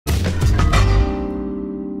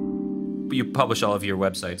you publish all of your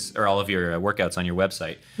websites or all of your workouts on your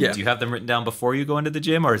website. Yeah. Do you have them written down before you go into the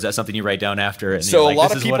gym, or is that something you write down after? And So you're like, a lot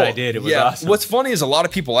this of is people, what I did. It was awesome. What's funny is a lot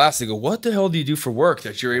of people ask, they go, "What the hell do you do for work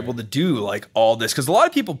that you're able to do like all this?" Because a lot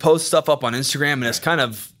of people post stuff up on Instagram and it's kind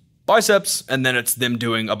of biceps, and then it's them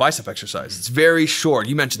doing a bicep exercise. It's very short.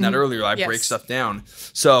 You mentioned that earlier. I break stuff down.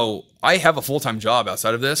 So I have a full-time job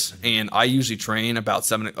outside of this, and I usually train about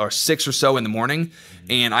 7 or 6 or so in the morning,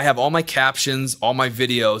 and I have all my captions, all my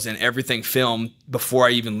videos, and everything filmed before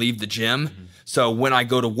I even leave the gym. So when I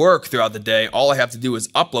go to work throughout the day, all I have to do is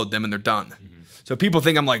upload them, and they're done. So people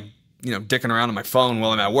think I'm like, dicking around on my phone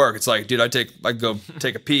while I'm at work. It's like, dude, I go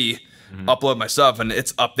take a pee, upload my stuff, and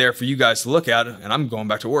it's up there for you guys to look at, and I'm going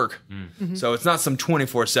back to work. So it's not some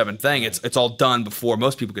 24/7 thing. It's all done before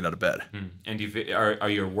most people get out of bed. And are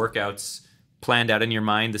your workouts planned out in your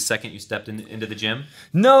mind the second you stepped into the gym?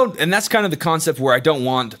 No, and that's kind of the concept where I don't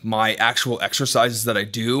want my actual exercises that I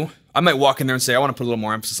do. I might walk in there and say, I want to put a little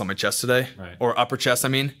more emphasis on my chest today, or upper chest, I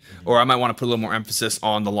mean. Or I might want to put a little more emphasis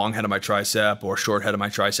on the long head of my tricep or short head of my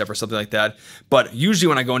tricep or something like that. But usually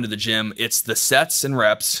when I go into the gym, it's the sets and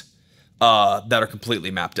reps that are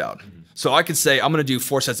completely mapped out. So I could say, I'm going to do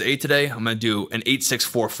 4 sets of 8 today. I'm going to do an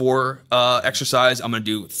 8-6-4-4 exercise. I'm going to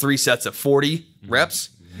do 3 sets of 40 reps,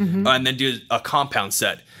 and then do a compound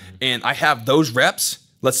set. And I have those reps.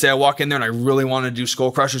 Let's say I walk in there and I really want to do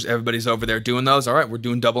skull crushers. Everybody's over there doing those. All right, we're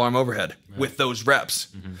doing double arm overhead with those reps.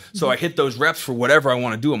 So I hit those reps for whatever I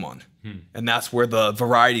want to do them on. And that's where the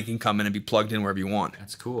variety can come in and be plugged in wherever you want.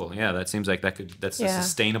 That's cool. Yeah, that seems like that's a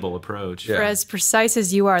sustainable approach. For as precise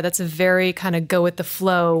as you are, that's a very kind of go with the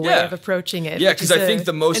flow way of approaching it. Yeah, because I think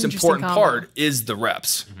the most important part is the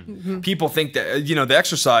reps. People think that, the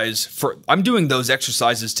exercise, I'm doing those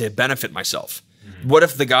exercises to benefit myself. What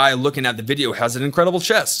if the guy looking at the video has an incredible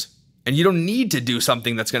chest? And you don't need to do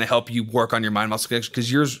something that's going to help you work on your mind-muscle connection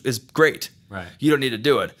because yours is great. Right. You don't need to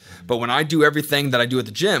do it. But when I do everything that I do at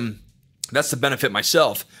the gym, that's to benefit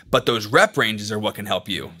myself. But those rep ranges are what can help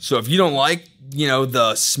you. So if you don't like,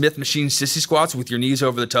 the Smith machine sissy squats with your knees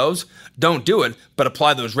over the toes, don't do it, but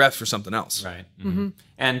apply those reps for something else. Right.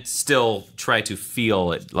 And still try to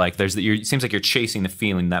feel it. Like it seems like you're chasing the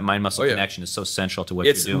feeling. That mind-muscle connection is so central to what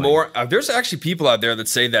you're doing. More. There's actually people out there that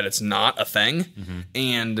say that it's not a thing.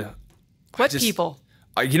 And what people?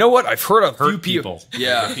 You know what? I've heard a few people.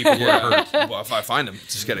 Yeah. People who are hurt. Well, if I find them.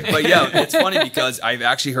 Just kidding. But yeah, it's funny because I've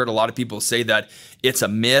actually heard a lot of people say that it's a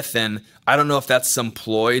myth. And I don't know if that's some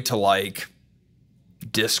ploy to like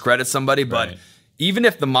discredit somebody. But even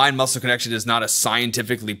if the mind-muscle connection is not a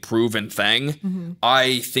scientifically proven thing,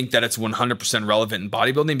 I think that it's 100% relevant in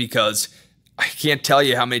bodybuilding because I can't tell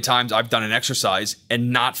you how many times I've done an exercise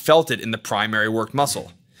and not felt it in the primary worked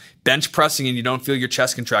muscle. Bench pressing and you don't feel your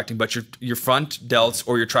chest contracting, but your front delts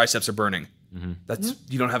or your triceps are burning. That's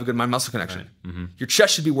you don't have a good mind-muscle connection. Your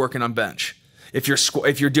chest should be working on bench. If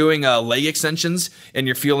you're doing leg extensions and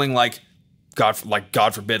you're feeling like God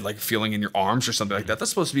forbid, like feeling in your arms or something like that,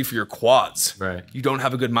 that's supposed to be for your quads. Right. You don't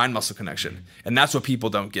have a good mind-muscle connection, and that's what people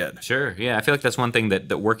don't get. Sure. Yeah, I feel like that's one thing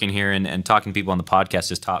that working here and talking to people on the podcast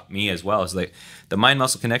has taught me as well. Is like the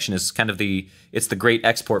mind-muscle connection is kind of it's the great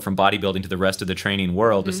export from bodybuilding to the rest of the training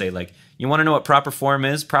world. To say like, you want to know what proper form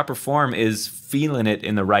is? Proper form is feeling it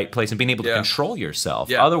in the right place and being able to control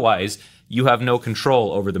yourself. Otherwise, you have no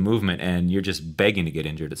control over the movement, and you're just begging to get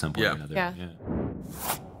injured at some point or another. Yeah.